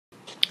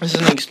This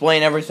is an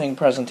explain everything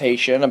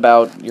presentation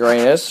about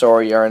Uranus,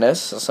 or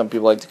Uranus, as some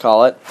people like to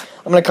call it.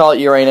 I'm going to call it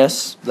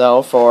Uranus,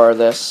 though, for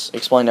this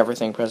explain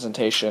everything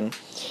presentation.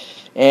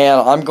 And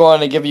I'm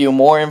going to give you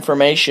more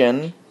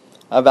information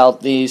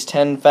about these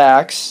 10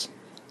 facts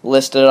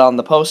listed on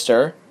the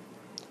poster.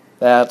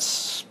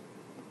 That's,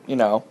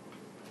 on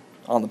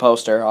the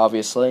poster,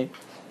 obviously.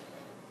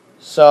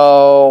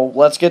 So,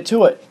 let's get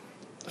to it.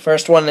 The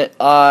first one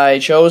I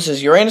chose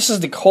is Uranus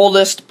is the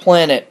coldest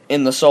planet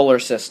in the solar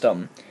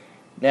system.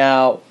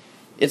 Now,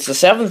 it's the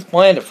 7th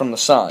planet from the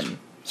Sun,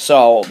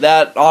 so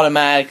that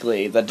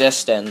automatically, the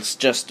distance,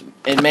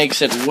 it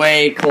makes it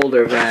way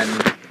colder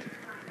than,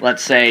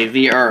 let's say,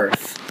 the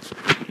Earth,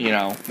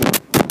 And,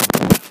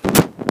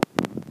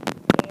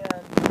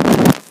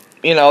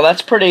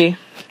 that's pretty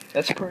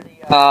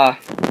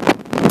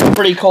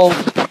cold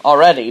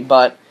already,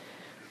 but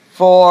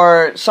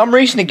for some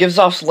reason it gives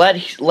off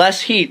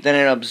less heat than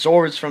it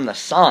absorbs from the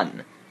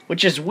Sun,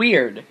 which is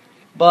weird,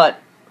 but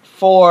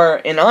for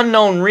an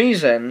unknown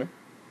reason,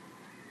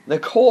 the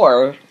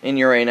core in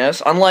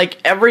Uranus, unlike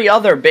every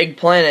other big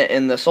planet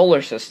in the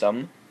solar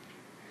system,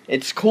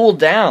 it's cooled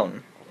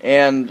down,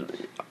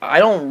 and I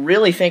don't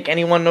really think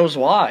anyone knows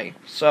why.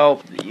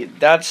 So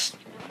that's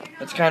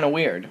kind of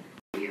weird.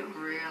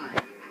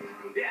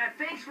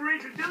 Thanks for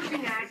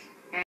introducing us.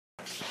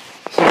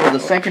 So the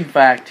second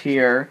fact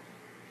here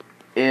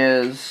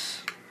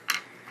is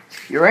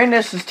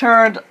Uranus is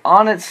turned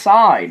on its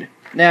side.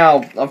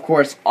 Now, of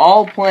course,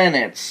 all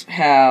planets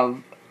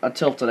have a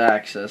tilted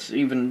axis,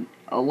 even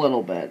a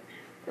little bit.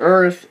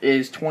 Earth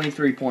is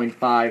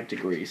 23.5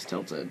 degrees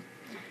tilted.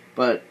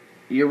 But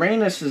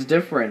Uranus is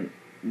different,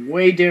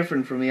 way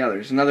different from the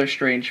others. Another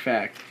strange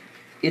fact.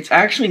 It's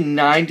actually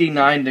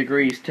 99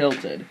 degrees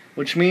tilted,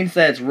 which means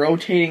that it's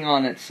rotating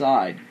on its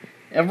side.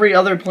 Every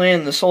other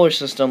planet in the solar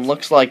system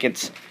looks like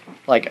it's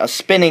like a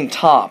spinning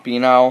top,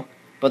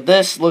 But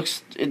this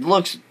looks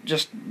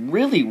just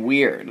really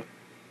weird.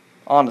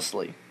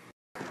 Honestly.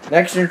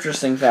 Next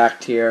interesting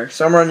fact here.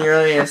 Summer on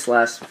Uranus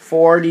lasts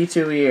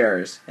 42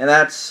 years. And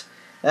that's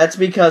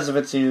because of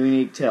its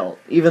unique tilt.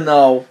 Even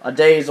though a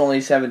day is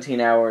only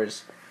 17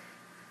 hours,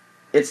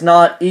 it's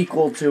not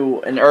equal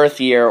to an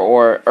Earth year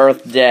or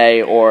Earth day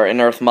or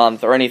an Earth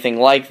month or anything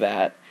like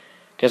that.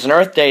 Because an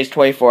Earth day is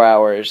 24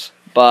 hours,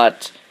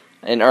 but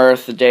an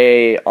Earth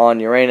day on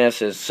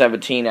Uranus is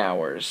 17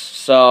 hours.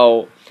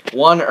 So,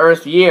 one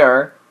Earth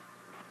year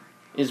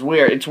is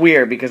weird. It's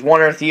weird because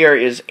one Earth year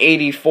is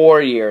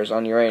 84 years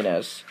on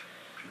Uranus,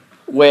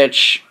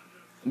 which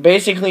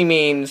basically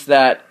means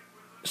that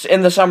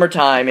in the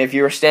summertime, if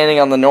you were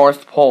standing on the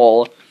North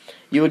Pole,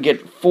 you would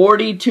get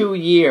 42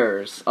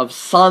 years of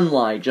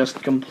sunlight,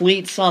 just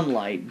complete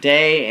sunlight,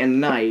 day and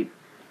night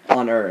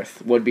on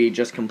Earth would be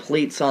just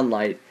complete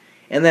sunlight.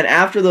 And then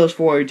after those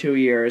 42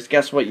 years,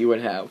 guess what you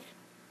would have?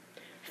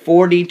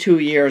 42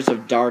 years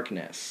of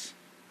darkness.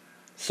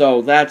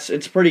 So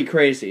it's pretty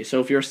crazy. So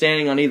if you're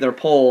standing on either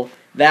pole,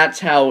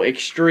 that's how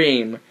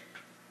extreme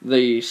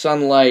the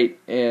sunlight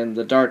and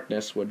the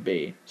darkness would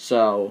be.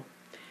 So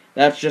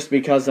that's just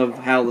because of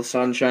how the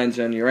sun shines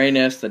on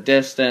Uranus, the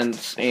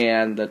distance,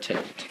 and the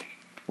tilt,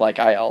 like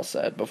I all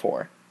said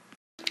before.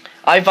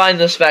 I find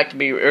this fact to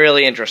be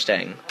really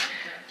interesting.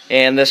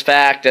 And this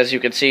fact, as you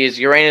can see, is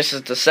Uranus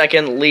is the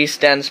second least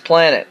dense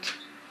planet.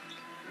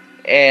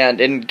 And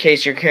in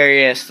case you're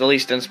curious, the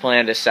least dense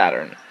planet is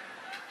Saturn.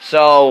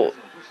 So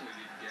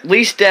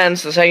least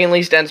dense, the second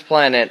least dense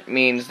planet,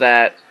 means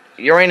that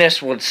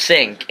Uranus would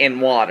sink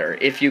in water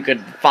if you could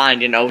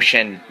find an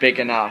ocean big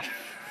enough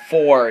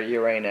for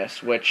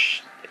Uranus,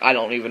 which I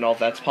don't even know if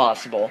that's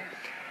possible.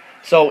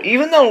 So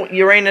even though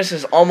Uranus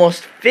is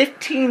almost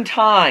 15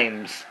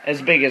 times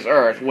as big as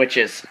Earth, which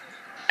is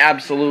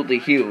absolutely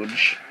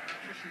huge,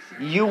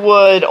 you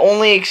would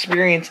only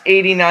experience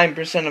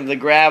 89% of the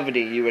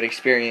gravity you would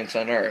experience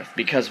on Earth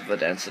because of the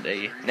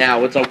density.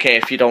 Now, it's okay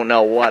if you don't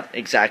know what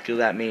exactly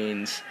that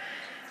means.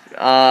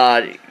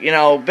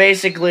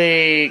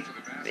 Basically,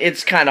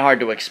 it's kind of hard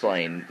to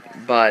explain,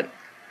 but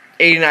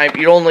 89,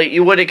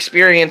 you would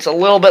experience a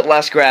little bit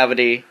less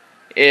gravity.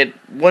 It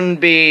wouldn't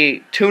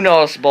be too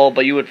noticeable,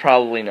 but you would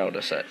probably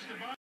notice it.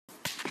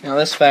 Now,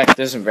 this fact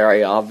isn't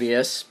very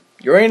obvious.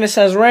 Uranus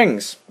has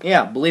rings.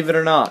 Yeah, believe it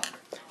or not.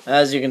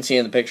 As you can see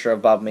in the picture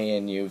above me,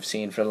 and you've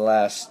seen for the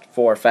last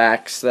 4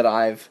 facts that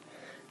I've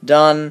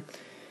done,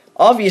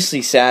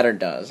 obviously Saturn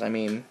does. I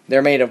mean,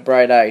 they're made of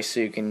bright ice, so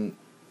you can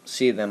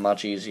see them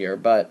much easier,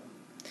 but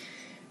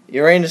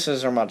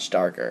Uranuses are much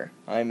darker.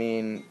 I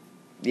mean,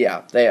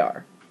 yeah, they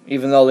are.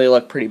 Even though they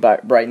look pretty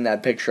bright in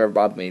that picture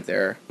above me,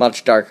 they're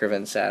much darker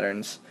than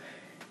Saturn's.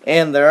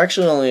 And they're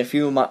actually only a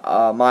few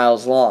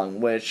miles long,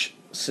 which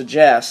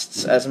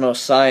suggests, as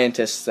most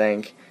scientists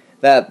think,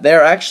 that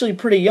they're actually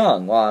pretty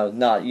young. Well,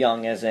 not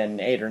young as in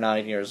 8 or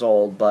 9 years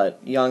old, but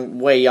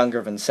way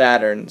younger than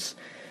Saturn's.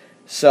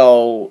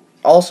 So,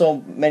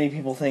 also, many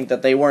people think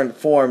that they weren't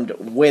formed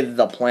with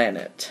the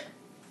planet,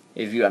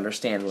 if you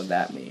understand what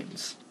that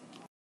means.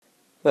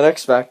 The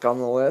next fact on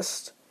the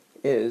list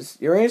is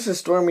Uranus'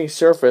 stormy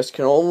surface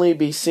can only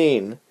be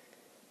seen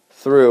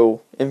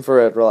through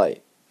infrared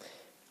light.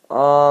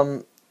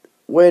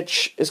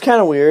 which is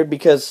kind of weird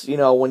because,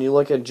 when you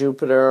look at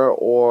Jupiter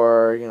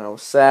or,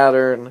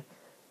 Saturn,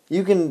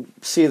 you can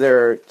see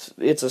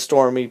it's a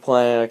stormy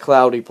planet, a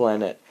cloudy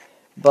planet.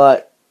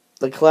 But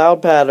the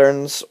cloud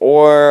patterns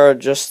or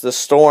just the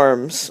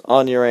storms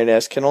on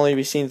Uranus can only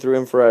be seen through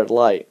infrared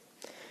light.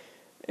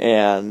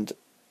 And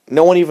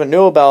no one even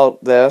knew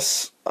about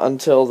this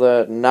until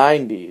the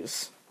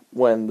 90s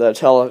when the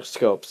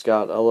telescopes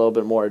got a little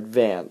bit more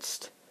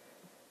advanced.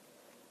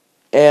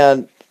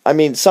 And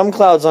some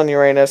clouds on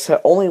Uranus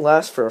only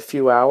last for a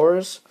few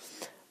hours,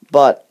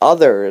 but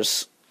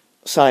others,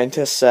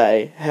 scientists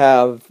say,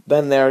 have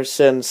been there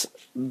since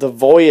the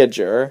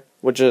Voyager,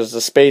 which is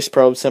the space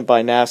probe sent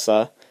by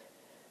NASA.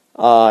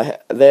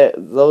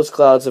 Those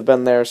clouds have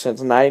been there since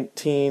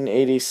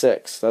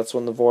 1986. That's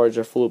when the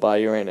Voyager flew by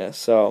Uranus.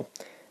 So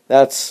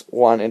that's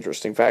one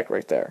interesting fact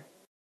right there.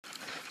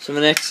 So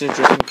the next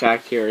interesting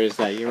fact here is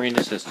that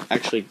Uranus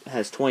actually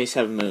has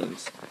 27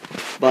 moons,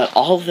 but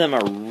all of them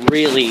are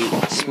really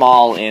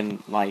small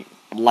and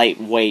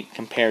lightweight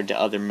compared to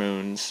other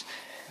moons,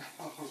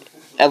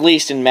 at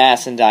least in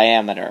mass and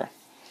diameter.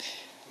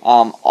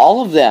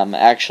 All of them,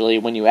 actually,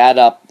 when you add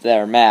up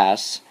their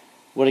mass,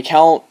 would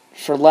account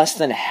for less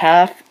than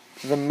half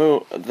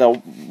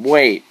the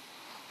weight,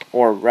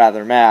 or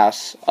rather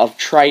mass, of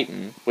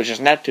Triton, which is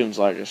Neptune's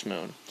largest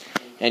moon.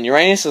 And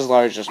Uranus'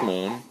 largest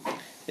moon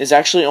is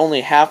actually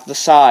only half the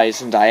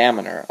size and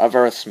diameter of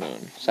Earth's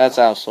moon. So that's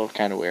also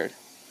kind of weird.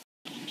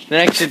 The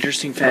next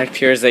interesting fact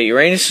here is that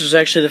Uranus was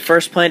actually the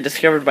first planet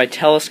discovered by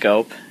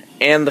telescope,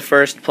 and the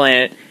first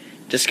planet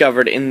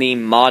discovered in the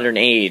modern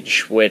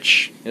age,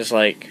 which is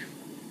like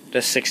the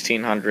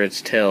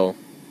 1600s till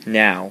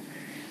now.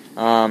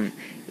 It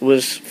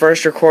was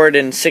first recorded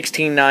in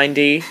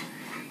 1690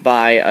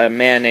 by a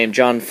man named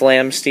John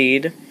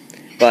Flamsteed,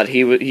 but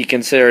he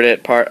considered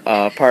it part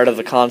of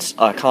the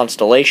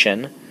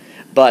constellation.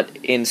 But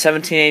in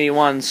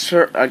 1781,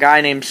 a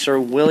guy named Sir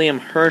William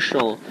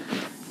Herschel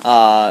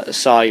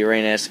saw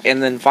Uranus,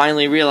 and then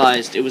finally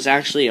realized it was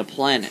actually a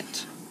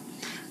planet,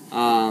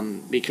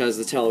 because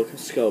the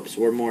telescopes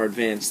were more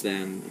advanced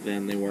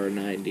than they were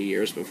 90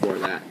 years before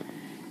that.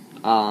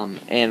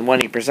 And when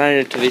he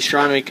presented it to the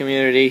astronomy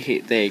community,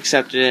 they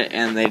accepted it,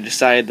 and they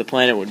decided the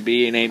planet would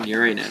be named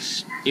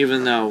Uranus,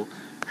 even though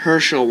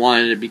Herschel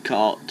wanted it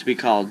to be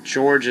called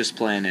George's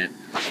planet,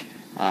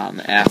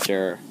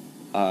 after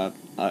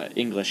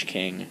English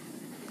king.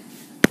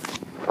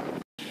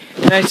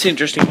 The next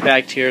interesting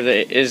fact here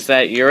is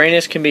that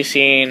Uranus can be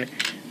seen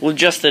with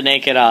just the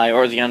naked eye,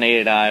 or the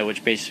unaided eye,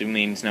 which basically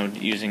means no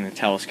using the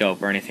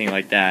telescope or anything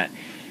like that.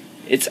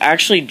 It's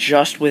actually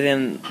just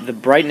within the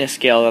brightness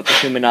scale that the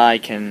human eye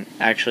can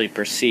actually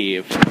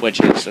perceive,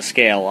 which is a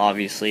scale,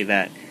 obviously,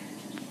 that,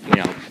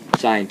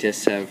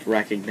 scientists have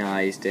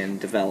recognized and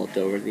developed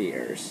over the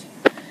years.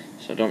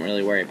 So don't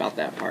really worry about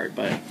that part,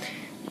 but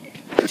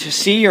to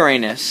see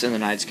Uranus in the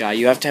night sky,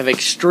 you have to have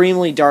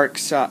extremely dark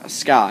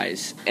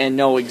skies and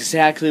know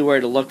exactly where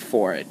to look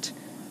for it.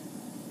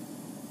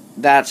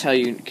 That's how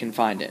you can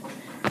find it.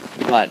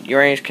 But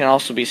Uranus can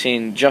also be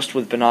seen just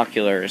with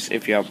binoculars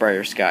if you have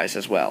brighter skies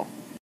as well.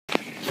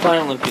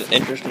 Final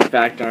interesting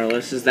fact on our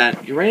list is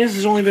that Uranus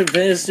has only been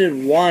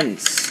visited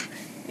once.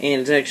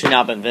 And it's actually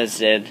not been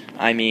visited.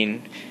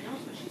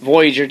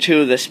 Voyager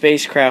 2, the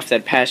spacecraft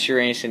that passed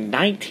Uranus in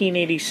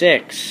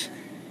 1986,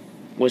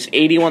 was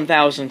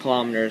 81,000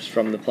 kilometers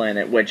from the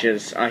planet, which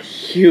is a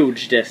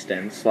huge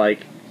distance,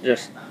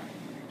 just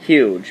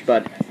huge.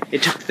 But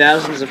it took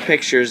thousands of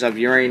pictures of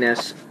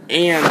Uranus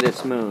and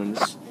its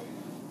moons.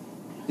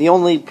 The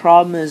only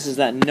problem is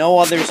that no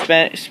other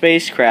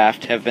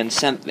spacecraft have been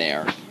sent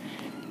there.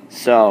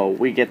 So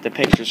we get the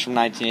pictures from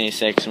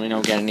 1986, and we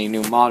don't get any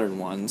new modern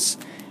ones.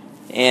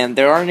 And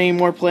there aren't any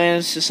more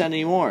planets to send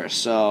anymore,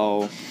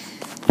 so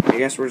I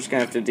guess we're just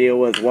going to have to deal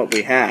with what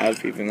we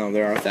have, even though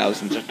there are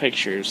thousands of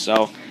pictures.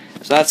 So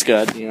that's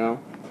good,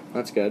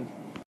 That's good.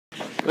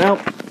 Well,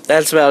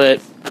 that's about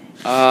it.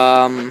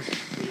 I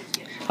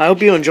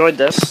hope you enjoyed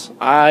this.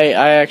 I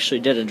actually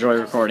did enjoy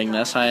recording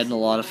this. I had a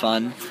lot of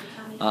fun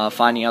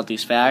finding out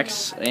these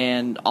facts,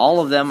 and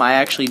all of them I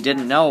actually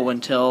didn't know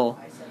until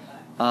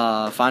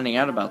finding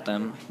out about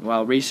them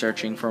while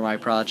researching for my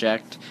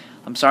project.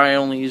 I'm sorry I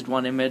only used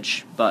one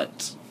image,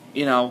 but,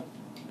 it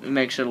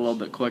makes it a little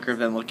bit quicker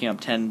than looking up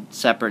 10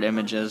 separate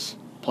images,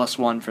 plus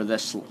one for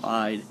this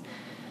slide.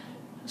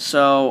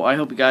 So, I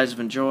hope you guys have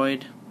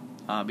enjoyed.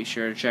 Be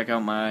sure to check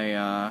out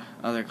my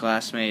other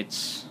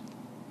classmates'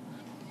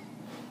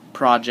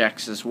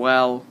 projects as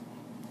well,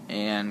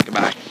 and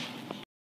goodbye.